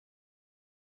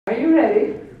you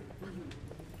ready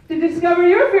to discover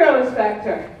your fearless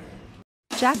factor?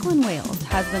 Jacqueline Wales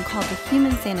has been called the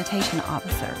Human Sanitation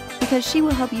Officer because she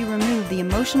will help you remove the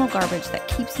emotional garbage that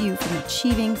keeps you from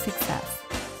achieving success.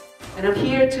 And I'm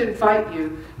here to invite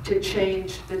you to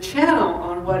change the channel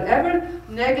on whatever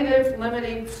negative,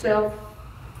 limiting self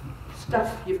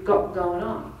stuff you've got going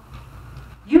on.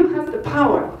 You have the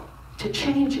power to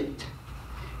change it.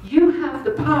 You have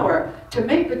the power to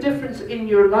make the difference in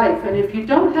your life. And if you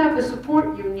don't have the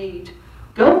support you need,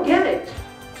 go get it.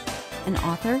 An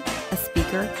author, a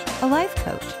speaker, a life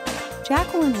coach.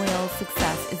 Jacqueline Wales'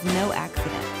 success is no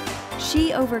accident.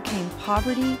 She overcame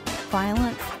poverty,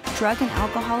 violence, drug and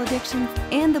alcohol addictions,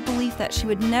 and the belief that she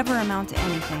would never amount to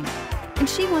anything. And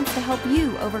she wants to help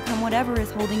you overcome whatever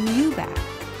is holding you back.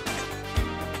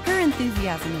 Her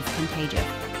enthusiasm is contagious.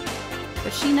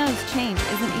 But she knows change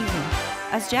isn't easy.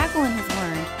 As Jacqueline has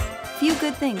learned, few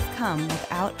good things come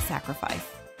without sacrifice.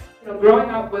 You know, growing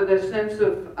up with a sense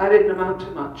of I didn't amount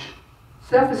to much,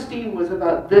 self-esteem was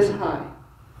about this high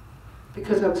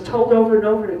because I was told over and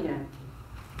over again,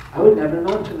 I would never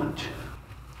amount to much.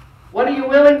 What are you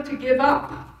willing to give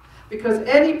up? Because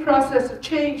any process of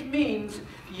change means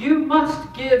you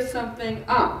must give something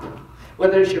up.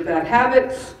 Whether it's your bad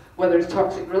habits, whether it's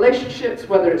toxic relationships,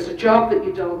 whether it's a job that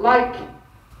you don't like,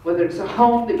 whether it's a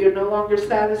home that you're no longer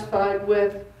satisfied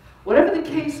with, whatever the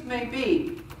case may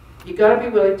be, you got to be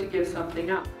willing to give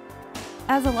something up.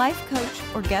 As a life coach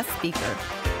or guest speaker,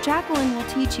 Jacqueline will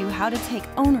teach you how to take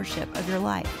ownership of your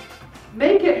life.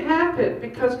 Make it happen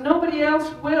because nobody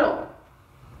else will.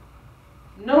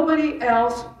 Nobody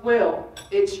else will.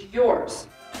 It's yours.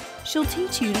 She'll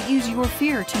teach you to use your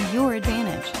fear to your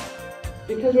advantage.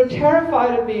 Because we're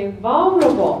terrified of being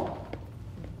vulnerable.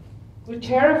 We're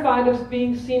terrified of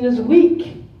being seen as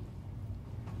weak.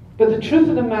 But the truth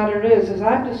of the matter is, as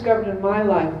I've discovered in my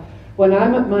life, when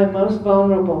I'm at my most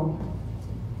vulnerable,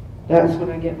 that's when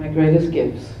I get my greatest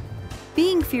gifts.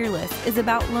 Being fearless is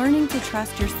about learning to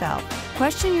trust yourself,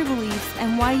 question your beliefs,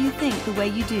 and why you think the way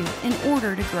you do in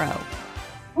order to grow.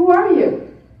 Who are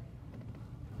you?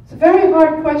 It's a very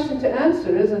hard question to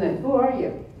answer, isn't it? Who are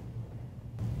you?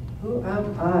 Who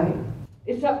am I?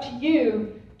 It's up to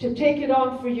you to take it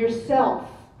on for yourself.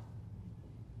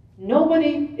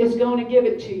 Nobody is going to give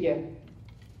it to you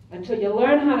until you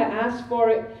learn how to ask for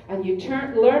it and you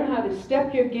learn how to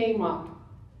step your game up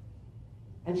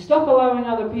and stop allowing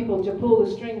other people to pull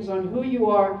the strings on who you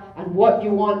are and what you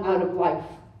want out of life.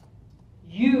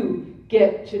 You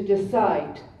get to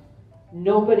decide.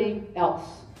 Nobody else.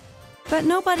 But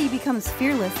nobody becomes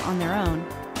fearless on their own.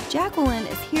 Jacqueline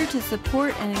is here to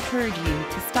support and encourage you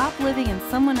to stop living in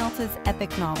someone else's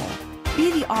epic novel.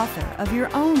 Be the author of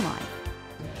your own life.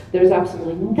 There's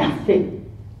absolutely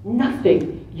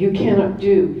nothing you cannot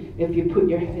do if you put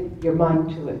your mind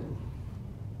to it.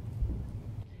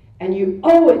 And you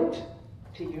owe it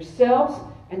to yourselves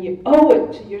and you owe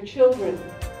it to your children.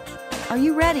 Are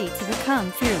you ready to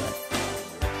become fearless?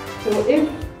 So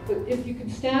if you can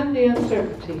stand the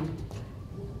uncertainty,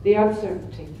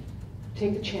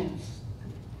 take a chance.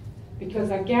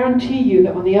 Because I guarantee you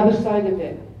that on the other side of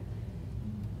it,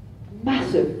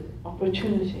 massive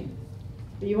opportunity.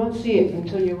 But you won't see it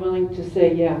until you're willing to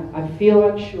say, yeah, I feel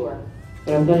unsure,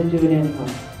 but I'm going to do it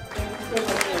anyway.